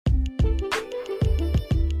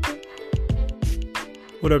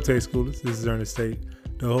What up, Tate Schoolers? This is Ernest Tate,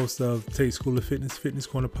 the host of Tate School of Fitness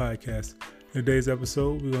Corner podcast. In today's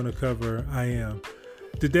episode, we're going to cover I Am.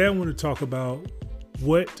 Today, I want to talk about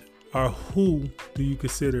what or who do you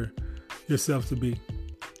consider yourself to be?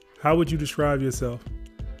 How would you describe yourself?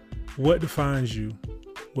 What defines you?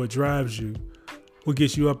 What drives you? What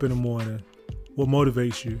gets you up in the morning? What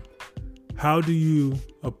motivates you? How do you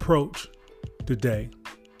approach the day?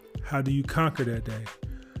 How do you conquer that day?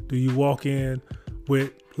 Do you walk in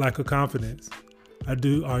with lack of confidence? Or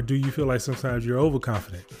do you feel like sometimes you're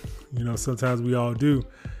overconfident? You know, sometimes we all do,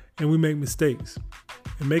 and we make mistakes.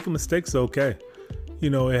 And making mistakes is okay. You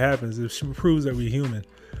know, it happens. It proves that we're human.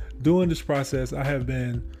 During this process, I have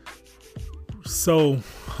been so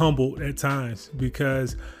humbled at times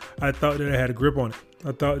because I thought that I had a grip on it.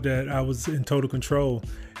 I thought that I was in total control.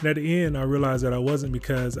 And at the end, I realized that I wasn't,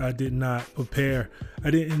 because I did not prepare.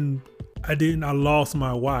 I lost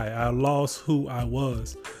my why. I lost who I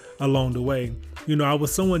was along the way. You know, I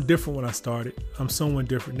was someone different when I started. I'm someone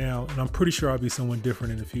different now, and I'm pretty sure I'll be someone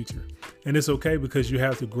different in the future. And it's okay, because you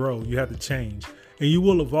have to grow, you have to change, and you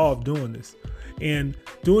will evolve doing this. And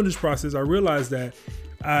during this process, I realized that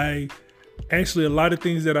a lot of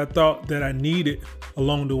things that I thought that I needed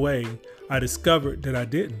along the way, I discovered that I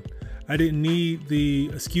didn't. I didn't need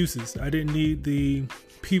the excuses. I didn't need the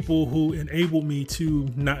people who enabled me to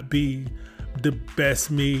not be the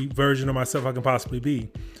best me version of myself I can possibly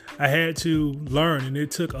be. I had to learn, and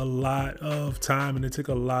it took a lot of time, and it took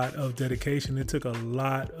a lot of dedication. It took a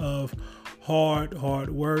lot of hard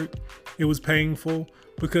work. It was painful,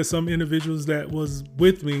 because some individuals that was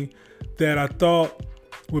with me that I thought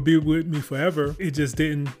would be with me forever, it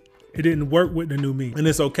didn't work with the new me. And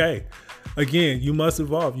it's okay. Again, you must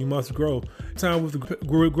evolve, you must grow. Time with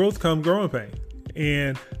growth comes growing pain.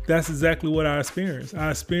 And that's exactly what I experienced.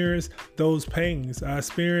 I experienced those pains. I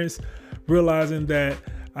experienced realizing that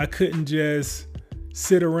I couldn't just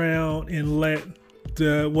sit around and let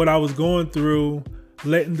what I was going through,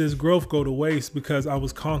 letting this growth go to waste, because I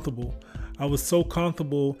was comfortable. I was so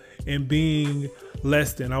comfortable in being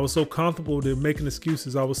less than. I was so comfortable in making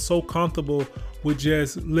excuses. I was so comfortable with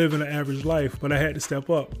just living an average life. But I had to step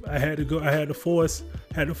up. I had to force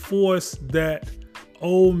that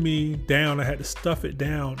old me down. I had to stuff it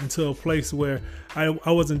down into a place where I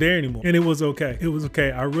wasn't there anymore. And it was okay. It was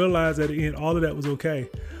okay. I realized at the end, all of that was okay.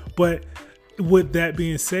 But with that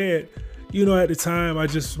being said, you know, at the time, I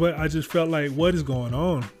just felt like, what is going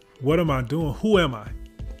on? What am I doing? Who am I?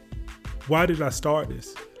 Why did I start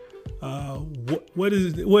this? Where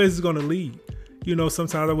is it going to lead? You know,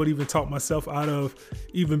 sometimes I would even talk myself out of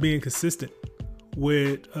even being consistent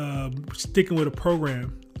with sticking with a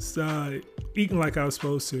program, eating like I was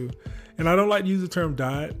supposed to. And I don't like to use the term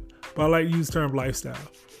diet, but I like to use the term lifestyle.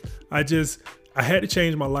 I had to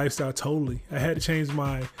change my lifestyle totally. I had to change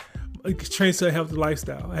to a healthy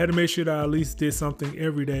lifestyle. I had to make sure that I at least did something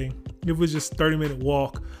every day. If it was just a 30-minute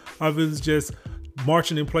walk, or if it was just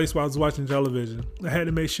marching in place while I was watching television, I had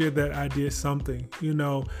to make sure that I did something. You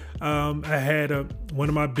know, I had one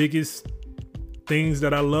of my biggest things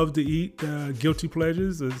that I love to eat, guilty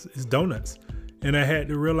pleasures, is donuts. And I had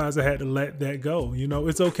to realize I had to let that go. You know,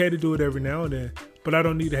 it's okay to do it every now and then, but I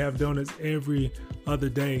don't need to have donuts every other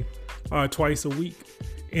day or twice a week.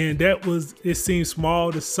 And it seemed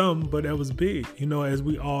small to some, but that was big. You know, as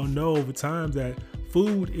we all know over time, that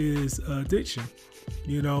food is addiction.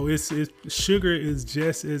 You know, sugar is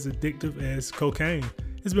just as addictive as cocaine.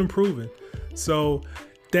 It's been proven. So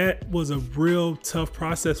that was a real tough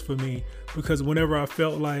process for me, because whenever I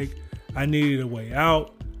felt like I needed a way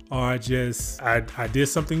out, or I did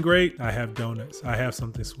something great, I have donuts. I have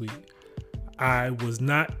something sweet. I was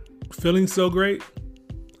not feeling so great,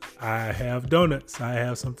 I have donuts. I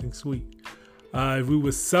have something sweet. If we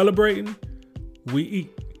were celebrating, we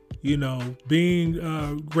eat. You know, being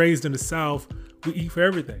raised in the South, we eat for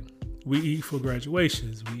everything. We eat for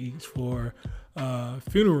graduations. We eat for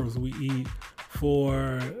funerals. We eat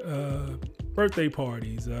for birthday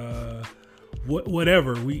parties.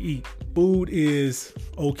 Whatever we eat. Food is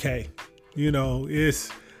okay. You know,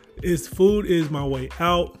 food is my way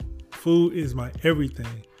out. Food is my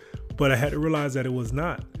everything. But I had to realize that it was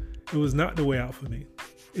not the way out for me.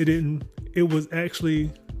 It was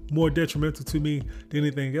actually more detrimental to me than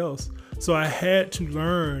anything else. So I had to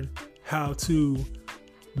learn how to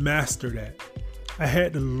master that. I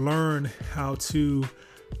had to learn how to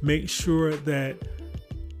make sure that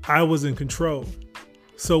I was in control.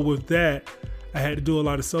 So with that, I had to do a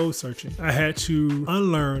lot of soul searching. I had to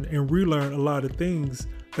unlearn and relearn a lot of things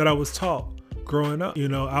that I was taught growing up. You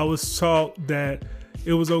know, I was taught that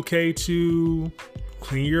it was okay to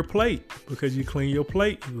clean your plate, because you clean your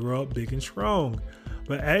plate, you grow up big and strong.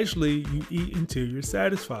 but actually you eat until you're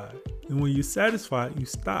satisfied. And when you're satisfied, you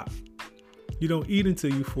stop. You don't eat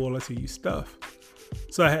until you full, until you stuff.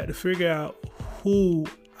 So I had to figure out who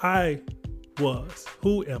I was.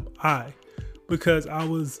 Who am I? Because I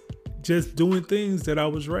was just doing things that I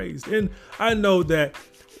was raised. And I know that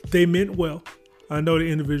they meant well. I know the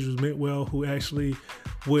individuals meant well who actually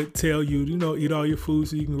would tell you, eat all your food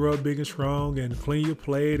so you can grow up big and strong and clean your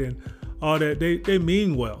plate and all that. They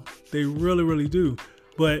mean well. They really, really do.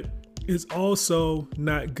 But it's also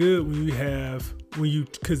not good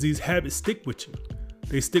because these habits stick with you.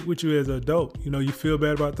 They stick with you as an adult. You feel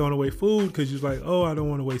bad about throwing away food because you're like, oh, I don't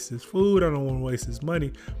want to waste this food. I don't want to waste this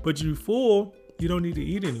money. But you're full. You don't need to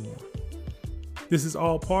eat anymore. This is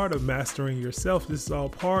all part of mastering yourself. This is all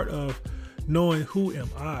part of knowing who am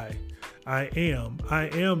I. I am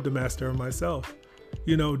the master of myself.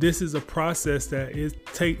 This is a process that it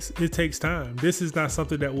takes time. This is not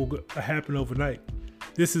something that will happen overnight.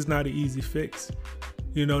 This is not an easy fix,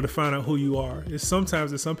 to find out who you are. It's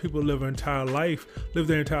sometimes that some people live their entire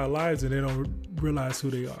lives and they don't realize who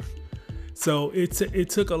they are. So it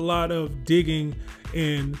took a lot of digging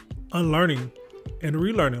and unlearning and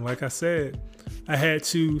relearning. Like I said, I had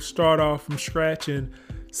to start off from scratch and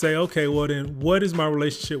say, okay, well then what is my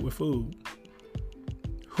relationship with food?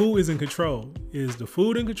 Who is in control? Is the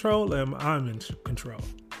food in control or am I in control?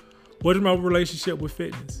 What is my relationship with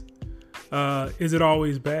fitness? Is it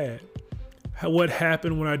always bad? What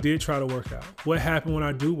happened when I did try to work out? What happened when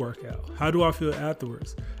I do work out? How do I feel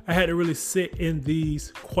afterwards? I had to really sit in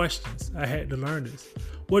these questions. I had to learn this.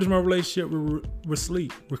 What is my relationship with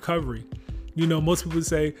sleep, recovery? Most people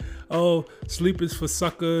say, oh, sleep is for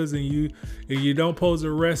suckers and you don't pose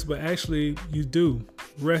a rest, but actually you do.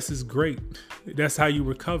 Rest is great. That's how you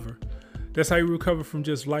recover. That's how you recover from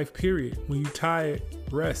just life, period. When you're tired,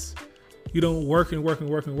 rest. You don't work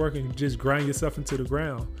and just grind yourself into the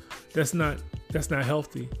ground. That's not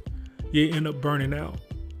healthy. You end up burning out.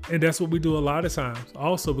 And that's what we do a lot of times.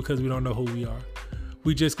 Also because we don't know who we are.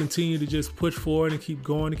 We just continue to just push forward and keep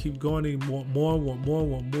going and want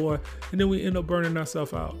more. And then we end up burning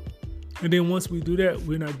ourselves out. And then once we do that,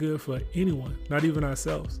 we're not good for anyone, not even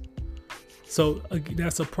ourselves. So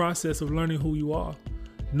that's a process of learning who you are.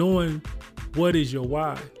 Knowing what is your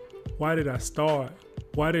why. Why did I start?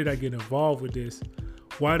 Why did I get involved with this?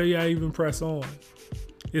 Why do I even press on?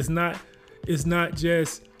 It's not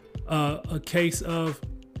just a case of,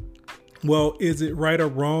 well, is it right or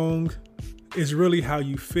wrong? It's really how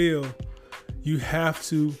you feel. You have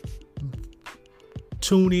to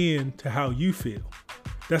tune in to how you feel.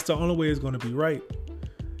 That's the only way it's going to be right.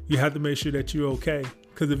 You have to make sure that you're okay.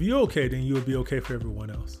 Because if you're okay, then you'll be okay for everyone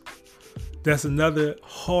else. That's another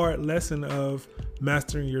hard lesson of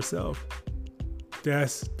mastering yourself.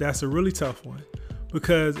 That's a really tough one.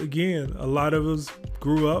 Because again, a lot of us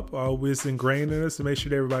grew up, it's ingrained in us to make sure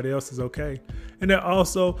that everybody else is okay. And that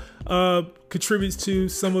also contributes to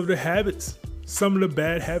some of the habits, some of the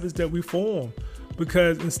bad habits that we form.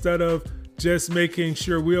 Because instead of just making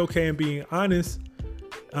sure we're okay and being honest,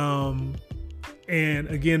 and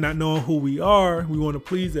again, not knowing who we are, we want to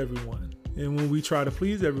please everyone. And when we try to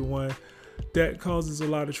please everyone, that causes a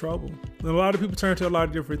lot of trouble. And a lot of people turn to a lot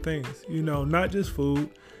of different things, not just food.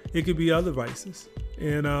 It could be other vices.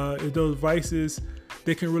 And if those vices,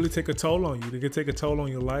 they can really take a toll on you. They can take a toll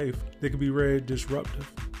on your life. They can be very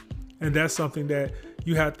disruptive. And that's something that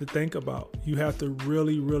you have to think about. You have to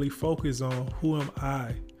really, really focus on who am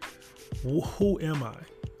I? Who am I?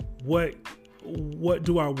 What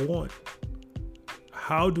do I want?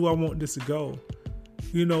 How do I want this to go?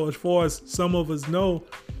 As far as some of us know,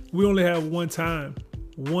 we only have one time,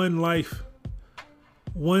 one life,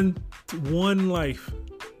 one life.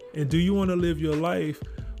 And do you want to live your life,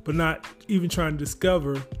 but not even trying to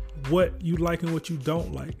discover what you like and what you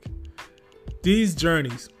don't like? These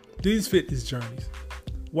journeys, these fitness journeys,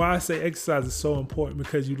 why I say exercise is so important,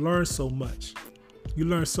 because you learn so much. You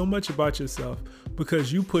learn so much about yourself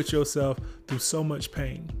because you put yourself through so much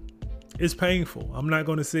pain. It's painful. I'm not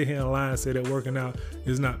going to sit here and lie and say that working out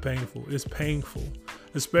is not painful. It's painful,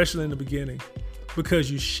 especially in the beginning,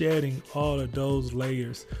 because you're shedding all of those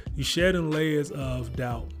layers. You're shedding layers of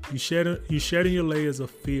doubt. You're shedding your layers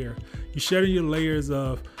of fear. You're shedding your layers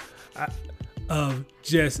of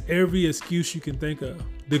just every excuse you can think of.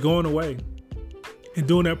 They're going away. And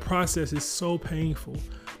doing that process is so painful.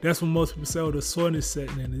 That's when most people say, oh, the soreness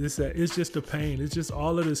setting in. It's just the pain. It's just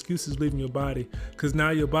all of the excuses leaving your body. Because now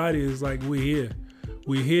your body is like, we're here.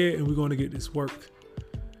 We're here and we're going to get this work.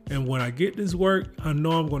 And when I get this work, I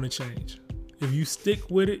know I'm going to change. If you stick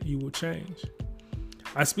with it, you will change.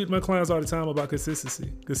 I speak to my clients all the time about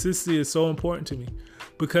consistency. Consistency is so important to me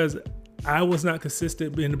because I was not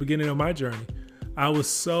consistent in the beginning of my journey. I was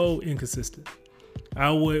so inconsistent.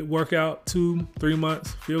 I would work out 2-3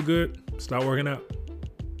 months, feel good, start working out.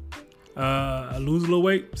 I lose a little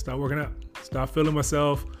weight, start working out, start feeling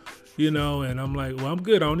myself, and I'm like, well, I'm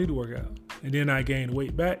good. I don't need to work out. And then I gain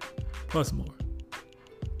weight back plus more.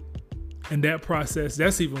 And that process,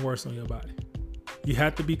 that's even worse on your body. You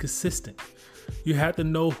have to be consistent. You have to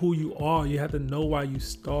know who you are. You have to know why you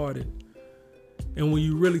started. And when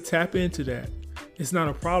you really tap into that, it's not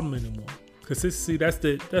a problem anymore. Consistency,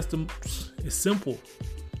 it's simple.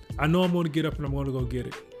 I know I'm going to get up and I'm going to go get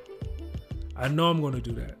it. I know I'm going to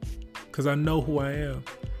do that because I know who I am.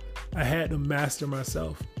 I had to master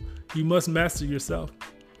myself. You must master yourself.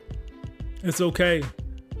 It's okay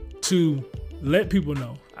to let people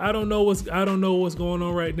know. I don't know what's going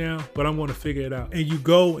on right now, but I'm going to figure it out. And you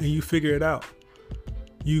go and you figure it out.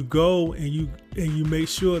 You go and you make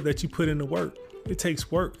sure that you put in the work. It takes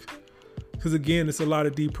work because, again, it's a lot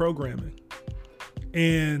of deprogramming.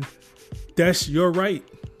 And that's your right.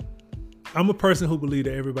 I'm a person who believes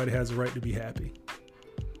that everybody has a right to be happy.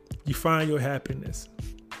 You find your happiness,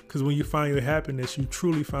 because when you find your happiness, you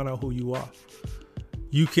truly find out who you are.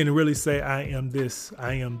 You can really say, I am this,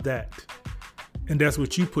 I am that. And that's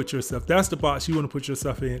what you put yourself. That's the box you want to put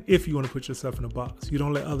yourself in, if you want to put yourself in a box. You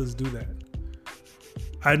don't let others do that.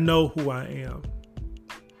 I know who I am.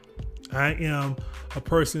 I am a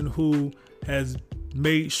person who has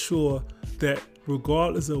made sure that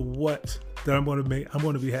regardless of what that I'm going to make, I'm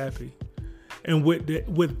going to be happy. And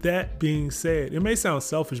with that being said, it may sound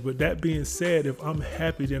selfish, but that being said, if I'm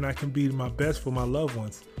happy, then I can be my best for my loved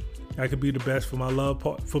ones. I can be the best for my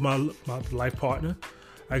my life partner.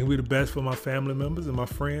 I can be the best for my family members and my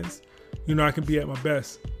friends. I can be at my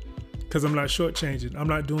best because I'm not shortchanging. I'm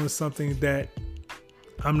not doing something that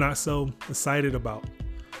I'm not so excited about.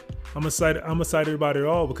 I'm excited about it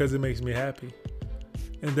all because it makes me happy.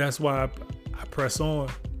 And that's why I press on.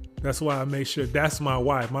 That's why I make sure that's my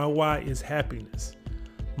why. My why is happiness.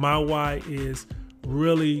 My why is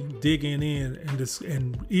really digging in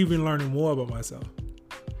and even learning more about myself.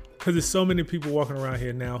 Because there's so many people walking around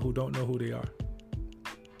here now who don't know who they are.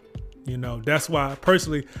 That's why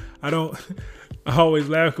personally, I always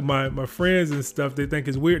laugh with my friends and stuff. They think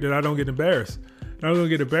it's weird that I don't get embarrassed. And I'm going to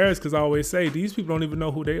get embarrassed because I always say, these people don't even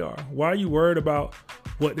know who they are. Why are you worried about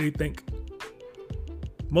what they think?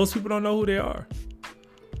 Most people don't know who they are.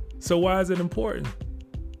 So why is it important?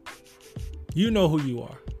 You know who you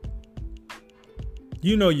are.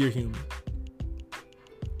 You know you're human.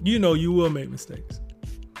 You know you will make mistakes.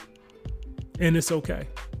 And it's okay.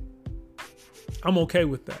 I'm okay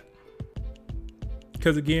with that.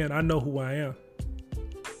 Because again, I know who I am.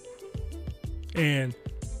 And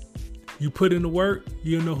you put in the work,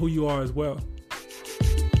 you know who you are as well.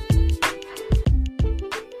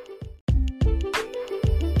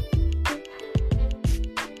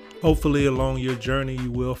 Hopefully along your journey,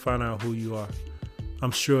 you will find out who you are.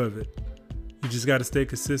 I'm sure of it. You just got to stay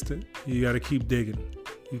consistent. You got to keep digging.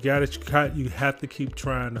 You have to keep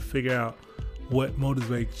trying to figure out what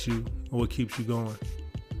motivates you and what keeps you going.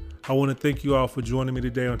 I want to thank you all for joining me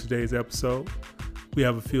today on today's episode. We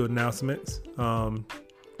have a few announcements.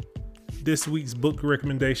 This week's book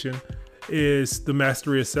recommendation is The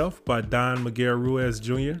Mastery of Self by Don Miguel Ruiz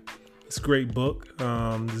Jr. It's a great book.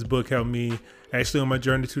 This book helped me actually on my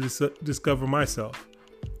journey to discover myself.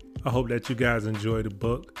 I hope that you guys enjoy the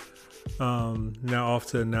book. Now off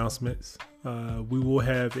to announcements. We will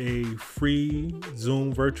have a free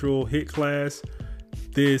Zoom virtual HIT class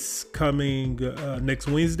this coming next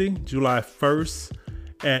Wednesday, July 1st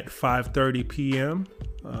at 5:30 p.m.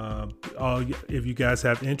 If you guys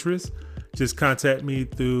have interest, just contact me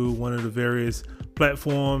through one of the various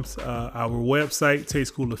platforms, our website, Tate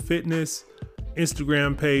School of Fitness,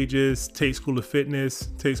 Instagram pages, Tate School of Fitness,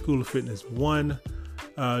 Tate School of Fitness 1.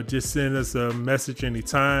 Just send us a message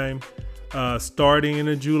anytime. Starting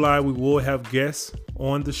in July, we will have guests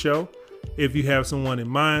on the show. If you have someone in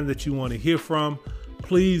mind that you want to hear from,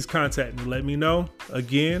 please contact me. Let me know.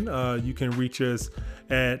 Again, you can reach us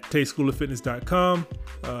at TateSchoolOfFitness.com,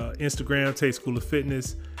 Instagram, Tate School of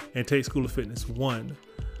Fitness, and Tate School of Fitness 1.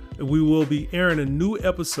 We will be airing a new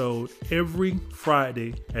episode every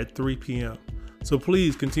Friday at 3 p.m. So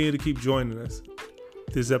please continue to keep joining us.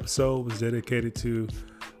 This episode was dedicated to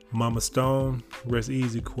Mama Stone. Rest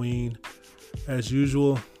easy, Queen. As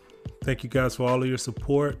usual, thank you guys for all of your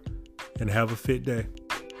support and have a fit day.